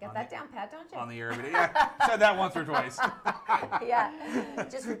Get that down, Pat, don't you? on the air every day. Yeah, said that once or twice. Yeah.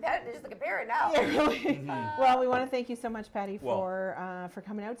 Just compare it now. Well, we want to thank you so much, Patty, for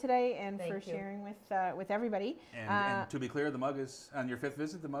coming out today and Thank for you. sharing with everybody. And to be clear, the mug is on your 5th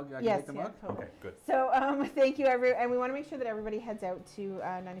visit. The mug, I can Yes, take the yeah, mug? totally. Okay, good. So thank you, and we want to make sure that everybody heads out to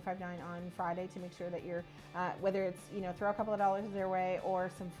 95.9 on Friday to make sure that you're, whether it's throw a couple of dollars their way or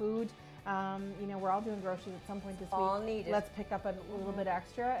some food. We're all doing groceries at some point this All week. needed. Let's pick up a little bit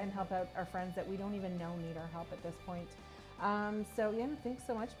extra and help out our friends that we don't even know need our help at this point. Thanks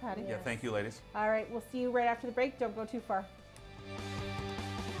so much, Patty. Yeah, thank you, ladies. All right, we'll see you right after the break. Don't go too far.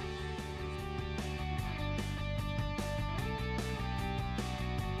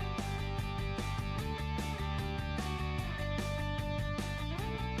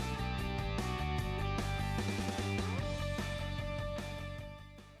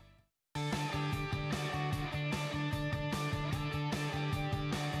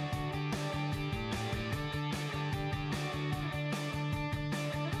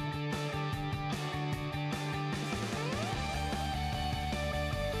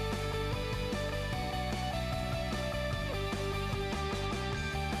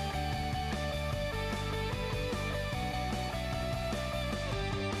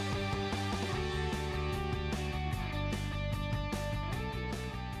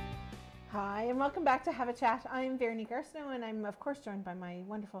 Hi, and welcome back to Have a Chat. I'm Veronique Arsenault, and I'm, of course, joined by my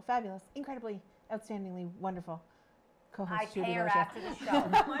wonderful, fabulous, incredibly, outstandingly wonderful co-host, I Judy pay her Rocha. after the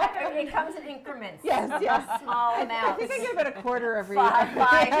show. It comes in increments. Yes, yes. Small I amounts. think I get about a quarter every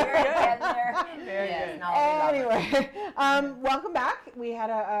Five year. here, again there. Yes, no, we love it. Anyway, welcome back. We had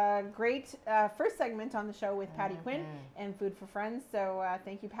a great first segment on the show with Patty Quinn and Food for Friends. So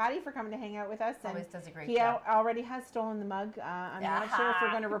thank you, Patty, for coming to hang out with us. Always does a great he job. already has stolen the mug. I'm not sure if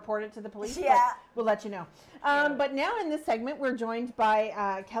we're going to report it to the police, but we'll let you know. But now in this segment, we're joined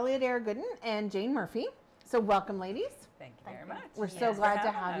by Kelly Adair Gooden and Jane Murphy. So welcome, ladies. Thank you very much. We're so glad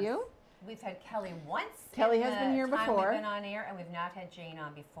to have you. We've had Kelly once. Kelly has been here before. We've been on air, and we've not had Jane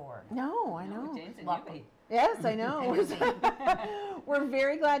on before. No, I know. Jane's a Welcome. newbie. Yes, I know. We're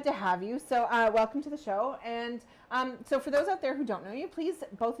very glad to have you. So welcome to the show. And so for those out there who don't know you, please,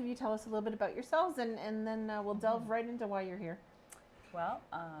 both of you tell us a little bit about yourselves, and then we'll delve right into why you're here. Well,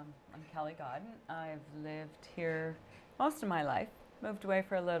 I'm Kelly Godden. I've lived here most of my life. Moved away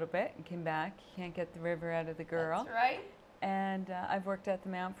for a little bit and came back. Can't get the river out of the girl. That's right. And I've worked at the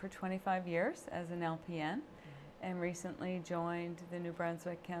Mount for 25 years as an LPN, and recently joined the New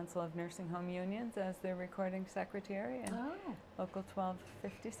Brunswick Council of Nursing Home Unions as their recording secretary and Local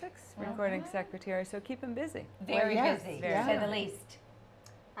 1256 recording secretary. So keep them busy. Very yes, busy, very to say busy. the least.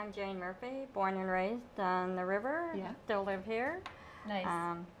 I'm Jane Murphy, born and raised on the river. Yeah. Still live here. Nice.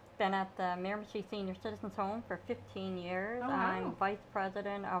 Been at the Miramichi Senior Citizens Home for 15 years. Oh, wow. I'm vice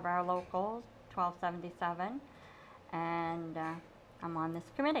president of our local 1277, and I'm on this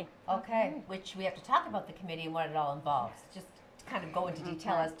committee. Okay, which we have to talk about the committee and what it all involves. Just to kind of go into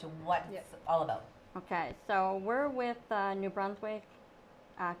detail as to what it's all about. Okay, so we're with New Brunswick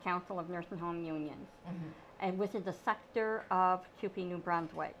Council of Nursing Home Unions, and which is a sector of QP New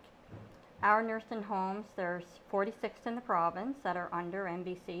Brunswick. Our nursing homes, there's 46 in the province that are under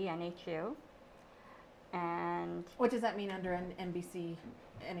NBC NHU, and What does that mean under an NBC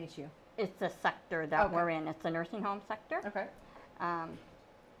NHU? it's the sector that Okay. we're in. It's the nursing home sector. Okay.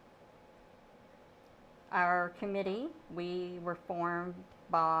 Our committee, we were formed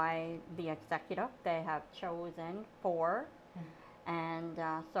by the executive. They have chosen 4, and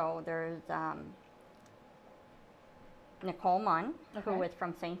so there's Nicole Munn, who Okay. is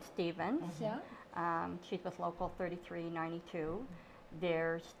from St. Stephen's. Yeah. She's with Local 3392.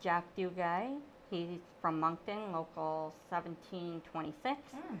 There's Jack Dugay. He's from Moncton, Local 1726.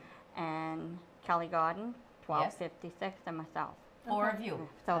 And Kelly Godden, 1256, and myself. 4 of you.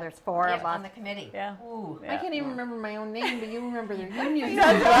 So there's 4 of on us. the committee. Yeah. Ooh. I can't even remember my own name, but you remember the union.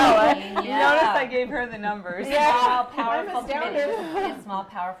 Well, Yeah. you noticed I gave her the numbers. Small, powerful I'm committee. astounded. It's a small,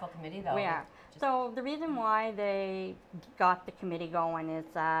 powerful committee, though. We are. So the reason why they got the committee going is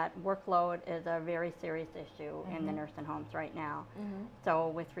that workload is a very serious issue in the nursing homes right now. So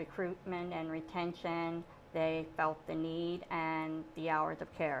with recruitment and retention, they felt the need and the hours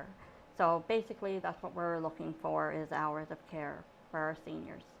of care. So basically that's what we're looking for, is hours of care for our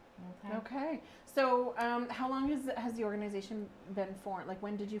seniors. Okay. So how long has the organization been formed? Like,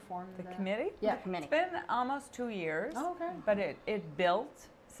 when did you form The committee? Yeah. The committee. It's been almost 2 years. Oh, okay. But it built,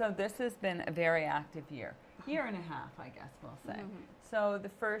 so this has been a very active year. Year and a half, I guess we'll say. So the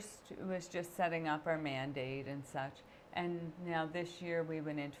first was just setting up our mandate and such, and now this year we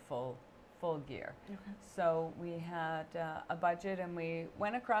went into full gear. So we had a budget, and we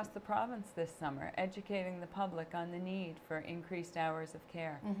went across the province this summer educating the public on the need for increased hours of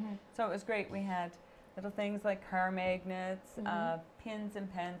care. So it was great. We had little things like car magnets, pins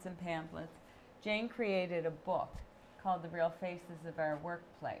and pens and pamphlets. Jane created a book called The Real Faces of Our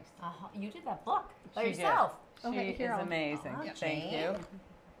Workplace. You did that book by She did. yourself. She Okay, here is I'll- amazing. Oh, Thank Jane. you.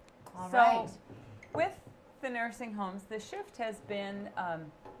 All So right. with the nursing homes, the shift has been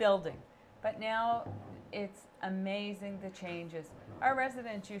building, but now it's amazing the changes. Our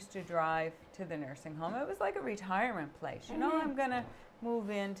residents used to drive to the nursing home. It was like a retirement place. You know, I'm gonna move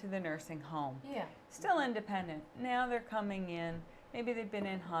into the nursing home. Yeah. Still independent. Now they're coming in. Maybe they've been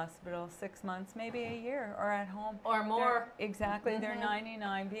in hospital 6 months, maybe a year, or at home. Or more. Exactly. They're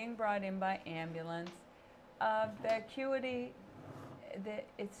 99, being brought in by ambulance. The acuity,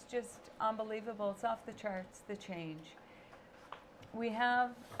 it's just unbelievable. It's off the charts, the change. We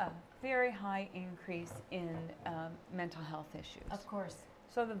have a very high increase in mental health issues. Of course.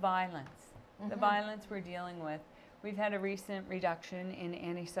 So the violence we're dealing with, we've had a recent reduction in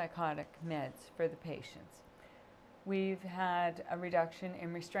antipsychotic meds for the patients. We've had a reduction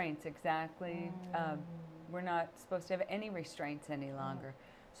in restraints, exactly. We're not supposed to have any restraints any longer.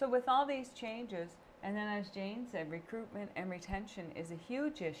 So with all these changes, and then as Jane said, recruitment and retention is a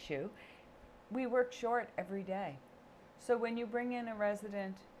huge issue. We work short every day. So when you bring in a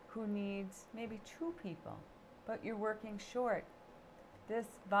resident who needs maybe 2 people, but you're working short. This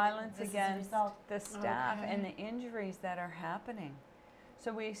violence against the staff and the injuries that are happening.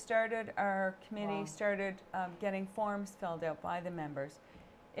 So we started, our committee started getting forms filled out by the members.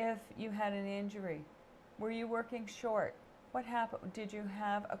 If you had an injury, were you working short? What happened? Did you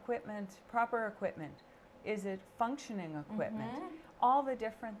have equipment, proper equipment? Is it functioning equipment? All the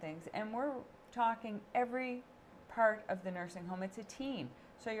different things. And we're talking every part of the nursing home. It's a team.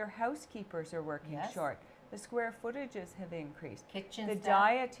 So your housekeepers are working short. The square footages have increased. Kitchen the staff.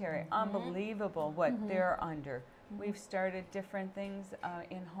 Dietary, unbelievable what they're under. We've started different things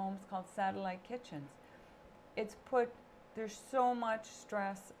in homes called satellite kitchens. It's put, there's so much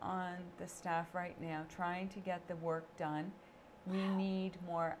stress on the staff right now trying to get the work done. We need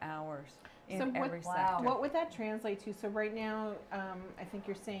more hours in every sector. What would that translate to? So right now, I think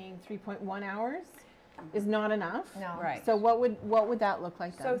you're saying 3.1 hours is not enough. No. Right. So what would that look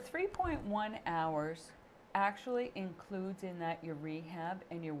like then? So 3.1 hours actually includes in that your rehab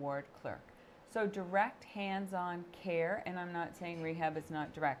and your ward clerk. So direct hands-on care, and I'm not saying rehab is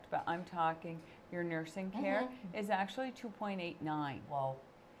not direct, but I'm talking your nursing care is actually 2.89. Whoa.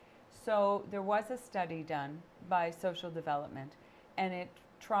 So there was a study done by social development, and it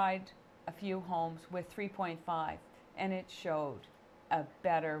tried a few homes with 3.5, and it showed a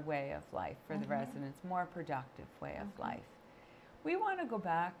better way of life for the residents, more productive way of life. We want to go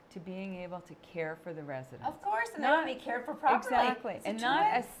back to being able to care for the residents. Of course, and they want to be cared for properly. Exactly, and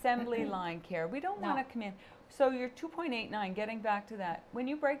not assembly line care. We don't want to come in. So your 2.89, getting back to that, when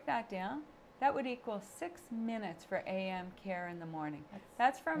you break that down, that would equal 6 minutes for AM care in the morning.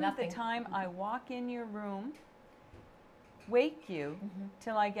 That's from the time I walk in your room, wake you,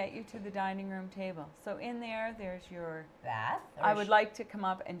 till I get you to the dining room table. So in there, there's your bath. I would like to come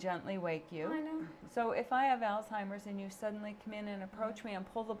up and gently wake you. I know. So if I have Alzheimer's and you suddenly come in and approach me and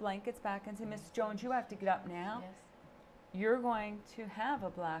pull the blankets back and say, Mrs. Jones, you have to get up now, you're going to have a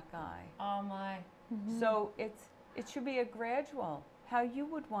black eye. Oh my. So it should be a gradual, how you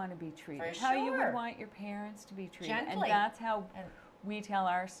would want to be treated, how you would want your parents to be treated. Gently. And that's how we tell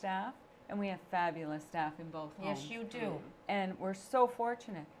our staff, and we have fabulous staff in both homes. Yes, you do. And we're so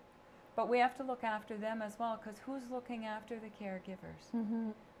fortunate. But we have to look after them as well, because who's looking after the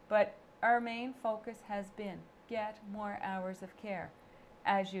caregivers? But our main focus has been get more hours of care.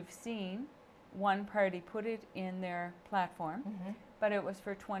 As you've seen, one party put it in their platform, but it was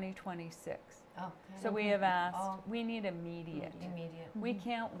for 2026. Okay. So we have asked, we need immediate. We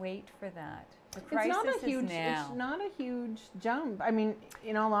can't wait for that. The crisis is now. It's not a huge jump. I mean,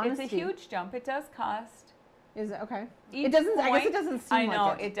 in all honesty. It's a huge jump. It does cost. Is it? Okay. Each it doesn't, point, I guess it doesn't seem I know,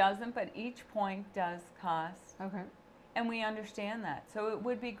 like it doesn't, but each point does cost. Okay. And we understand that. So it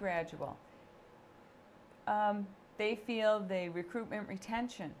would be gradual. They feel the recruitment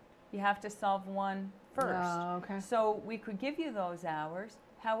retention, you have to solve one first. Oh, okay. So we could give you those hours.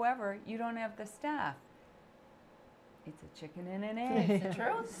 However, you don't have the staff. It's a chicken and an egg. It's the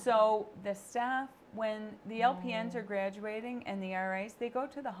truth. So the staff, when the LPNs are graduating and the RAs, they go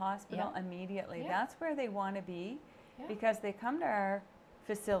to the hospital immediately. That's where they want to be because they come to our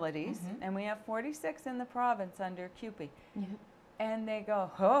facilities, and we have 46 in the province under CUPE. And they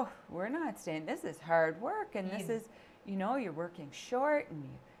go, oh, we're not staying. This is hard work, and this is, you know, you're working short, and you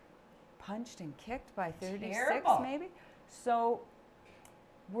punched and kicked by 36 maybe. So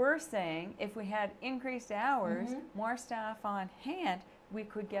we're saying if we had increased hours, more staff on hand, we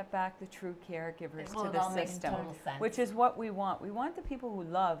could get back the true caregivers to the system, which is what we want. We want the people who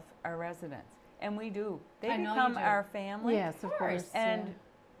love our residents, and we do. They become our family. Yes, of course. And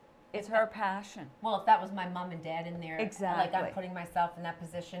it's her passion. Well, if that was my mom and dad in there, exactly. like I'm putting myself in that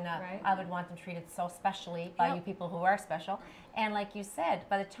position, I would want them treated so specially by you people who are special. And like you said,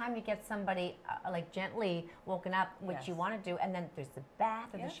 by the time you get somebody like gently woken up, which you want to do, and then there's the bath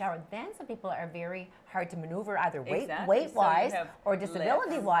and the shower, then some people are very hard to maneuver either weight-wise or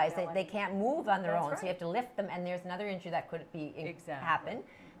disability-wise. They can't move on their own, so you have to lift them, and there's another injury that could be happen.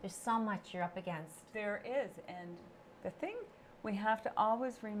 There's so much you're up against. There is, and the thing we have to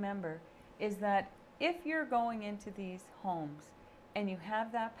always remember is that if you're going into these homes and you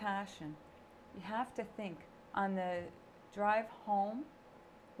have that passion, you have to think on the drive home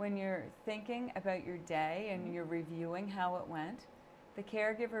when you're thinking about your day and you're reviewing how it went. The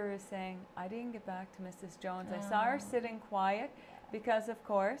caregiver is saying, I didn't get back to Mrs. Jones. I saw her sitting quiet because, of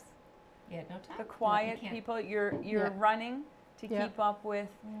course, the quiet people, you're running to keep up with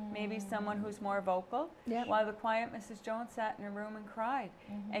maybe someone who's more vocal, while the quiet Mrs. Jones sat in her room and cried.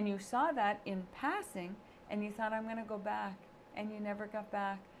 And you saw that in passing, and you thought, I'm going to go back, and you never got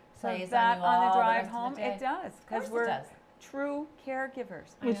back. So that on the drive home, it does, because true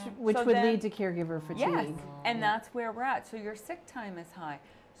caregivers. Which So would then- lead to caregiver fatigue. Yes, and that's where we're at. So your sick time is high.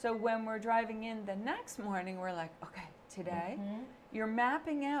 So when we're driving in the next morning, we're like, okay, today, you're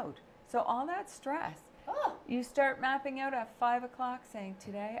mapping out. So all that stress, you start mapping out at 5 o'clock saying,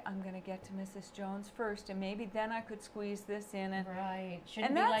 today I'm going to get to Mrs. Jones first, and maybe then I could squeeze this in. And Right.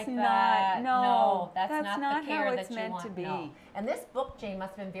 Shouldn't And be that's like not- that. no, that's that's not not the how care it's that you meant want. to be. No. And this book, Jane,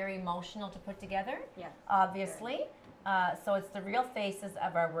 must have been very emotional to put together. Yes. Obviously. So it's the real faces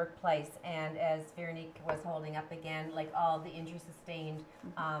of our workplace, and as Veronique was holding up again, like all the injuries sustained,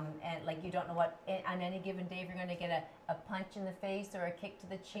 and like you don't know what on any given day if you're going to get a punch in the face or a kick to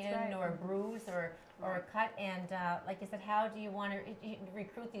the chin right. or a bruise or a cut, and like I said, how do you want to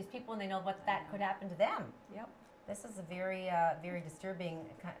recruit these people and they know what that could happen to them? Yep. This is a very very disturbing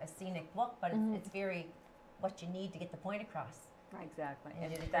scenic book, but it's very what you need to get the point across. Exactly.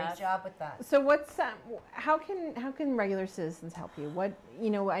 And you did a great job with that. So what's how can regular citizens help you? What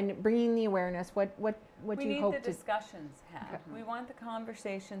and bringing the awareness. What do We you need hope the to? discussions had. We want the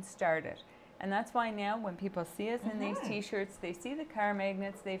conversation started. And that's why now when people see us in these t-shirts, they see the car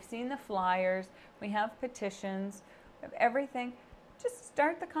magnets, they've seen the flyers, we have petitions, we have everything. Just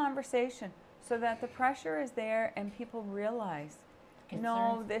start the conversation so that the pressure is there and people realize,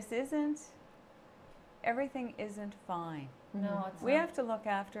 no, this isn't, everything isn't fine. No, it's We not. have to look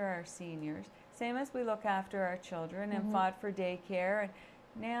after our seniors, same as we look after our children and fought for daycare. And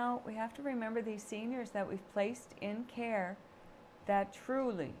now we have to remember these seniors that we've placed in care that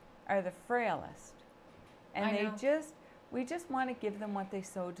truly are the frailest. And I know. we just want to give them what they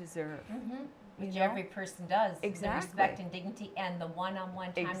so deserve. Which know? every person does. Exactly. The respect and dignity and the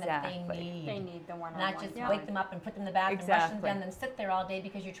one-on-one time that they Exactly. need. They need the one-on-one. Not just time. wake them up and put them in the bath and rush them Exactly. down and then sit there all day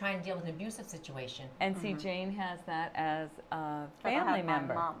because you're trying to deal with an abusive situation. And see, Jane has that as a Like I have family my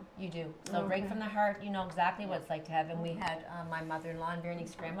member. mom. You do. So right from the heart, you know exactly what it's like to have. And we had my mother-in-law and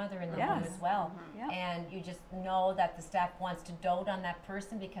Veronique's grandmother in the home Yes. as well. Yeah. And you just know that the staff wants to dote on that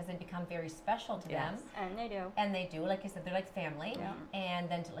person because they become very special to them. Yes. And they do. And they do, like you said, they're like family. Yeah. And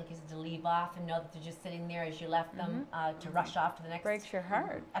then, to, like you said, to leave off and know that they're just sitting there as you left them to rush off to the next Breaks your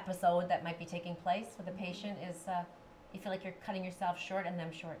heart. episode that might be taking place with a patient is you feel like you're cutting yourself short and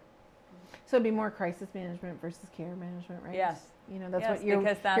them short. So it'd be more crisis management versus care management, right? Yes. That's Yes, what you're.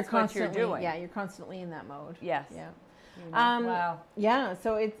 because that's you're what you're constantly, doing. Yeah, you're constantly in that mode. Yes. Yeah. You know? Wow. Yeah.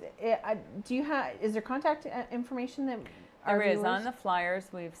 So do you have? Is there contact information that? our There is. viewers- On the flyers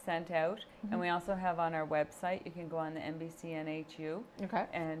we've sent out, and we also have on our website, you can go on the NBCNHU, Okay.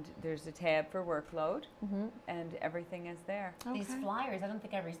 and there's a tab for workload, and everything is there. These flyers, I don't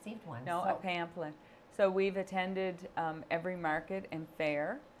think I received one. No, so a pamphlet. So we've attended every market and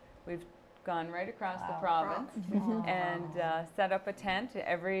fair. We've gone right across the province and set up a tent at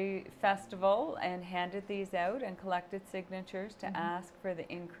every festival and handed these out and collected signatures to ask for the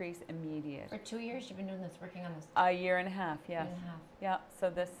increase immediate. For 2 years you've been doing this, working on this. A year and a half, yes. Year and a half. Yeah, so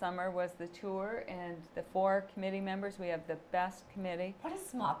this summer was the tour and the 4 committee members. We have the best committee. What a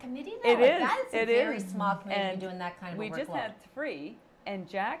small committee though. It Like, is, That's it a very is. small committee to And be doing that kind of We a workload. just had 3, and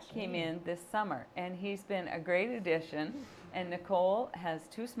Jack came in this summer, and he's been a great addition. And Nicole has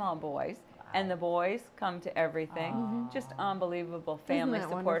 2 small boys, and the boys come to everything. Just unbelievable family that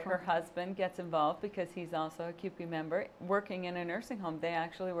support. wonderful? Her husband gets involved because he's also a CUPE member, working in a nursing home. They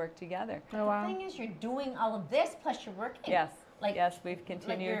actually work together. Oh The wow. thing is, you're doing all of this plus you're working. Yes, Like, yes, we've Like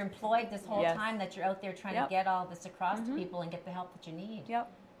continued. you're employed this whole Yes. time that you're out there trying Yep. to get all this across to people and get the help that you need.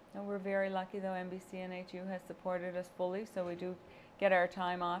 Yep. No, we're very lucky though. NBCNHU has supported us fully, so we do get our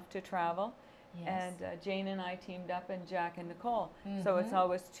time off to travel. Yes. And Jane and I teamed up, and Jack and Nicole. So it's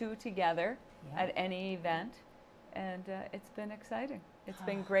always 2 together Yeah. at any event, and it's been exciting. It's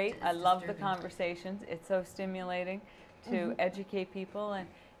been Oh, great. it's I love the disturbing. conversations. It's so stimulating to educate people, and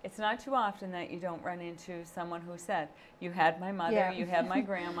it's not too often that you don't run into someone who said, "You had my mother, Yeah. you had my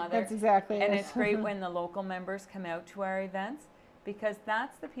grandmother." That's exactly And it. it's great when the local members come out to our events, because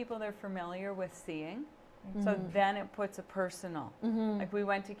that's the people they're familiar with seeing. So then it puts a personal. Like we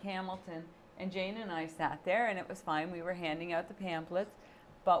went to Camilton, and Jane and I sat there, and it was fine. We were handing out the pamphlets.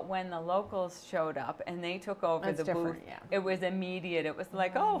 But when the locals showed up and they took over That's the different, booth, yeah. it was immediate. It was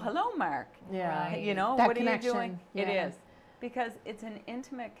like, "Oh, hello, Mark." Yeah. Right. You know, That what are you connection, doing? It yeah. is. Because it's an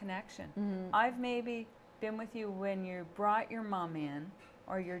intimate connection. I've maybe been with you when you brought your mom in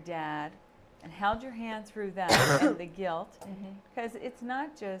or your dad and held your hand through that and the guilt. Because it's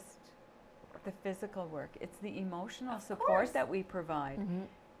not just the physical work, it's the emotional Of support course. that we provide.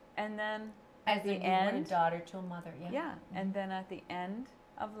 And then As at the you would a end, daughter to a mother. Yeah. yeah, and then at the end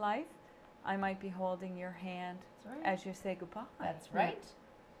of life, I might be holding your hand That's right. as you say goodbye. That's right.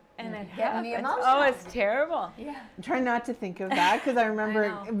 And Getting me emotional. Oh, it's terrible. Yeah. I'm trying not to think of that because I remember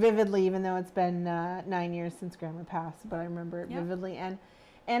know. it vividly, even though it's been 9 years since Grandma passed, but I remember it Yep. vividly.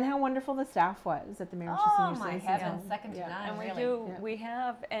 And how wonderful the staff was at the Miramichi Oh Senior my Citizens heavens, Home. second to Yeah. none. And we really. do, Yeah. we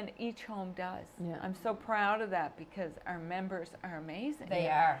have, and each home does. Yeah. I'm so proud of that because our members are amazing. They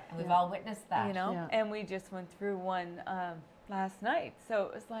are, and we've all witnessed that. You know, Yeah. and we just went through one last night. So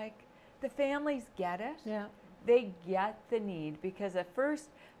it was like the families get it. Yeah. They get the need because at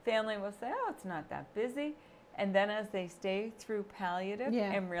first family will say, oh, it's not that busy. And then as they stay through palliative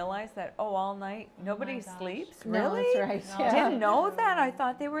Yeah. and realize that, oh, all night nobody gosh. sleeps. No, Really? that's right. No. I Yeah. didn't know that. I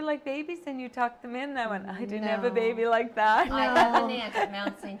thought they were like babies and you tucked them in. And I went, I didn't have a No. baby like that. I have No. an aunt at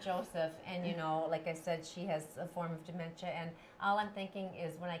Mount St. Joseph, and you know, like I said, she has a form of dementia, and all I'm thinking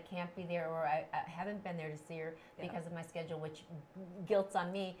is when I can't be there or I haven't been there to see her because of my schedule, which guilt's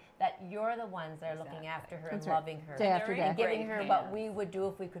on me, that you're the ones that are looking after her That's and right. loving her Day after and day. giving her what we would do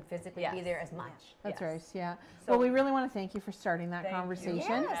if we could physically be Yes. there as much. That's Yes. right. Yeah. So- well, we really want to thank you for starting that Thank you.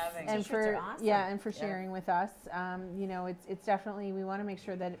 conversation. Yes. Having And T-shirts for are awesome. and for sharing with us. You know, it's definitely, we want to make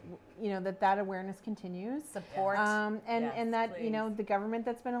sure that you know that awareness continues. Support. And Yes, that you know please. the government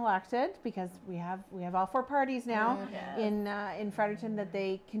that's been elected, because we have all four parties now Yes. in Fredericton, that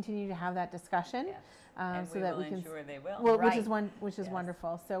they continue to have that discussion. Yes. So And we that will we can ensure they will. well, Right. which is Yes.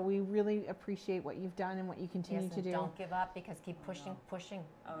 wonderful. So we really appreciate what you've done and what you continue Yes, to and do. don't give up because keep pushing, pushing.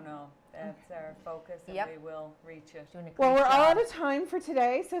 Oh no, that's our focus, and Yep. we will reach it. Doing a great Well, we're all job. out of time for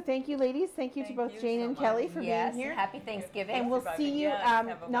today, so thank you, ladies. Thank you to Thank both you Jane so and much. Kelly for Yes, being here. happy Thanksgiving. And we'll Thanks, see you Rebecca. Yes, have a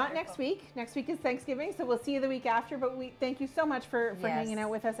not wonderful- next week. Next week is Thanksgiving, so we'll see you the week after. But we thank you so much for Yes. hanging out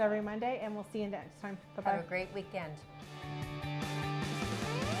with us every Monday, and we'll see you next time. Bye Have bye. a great weekend.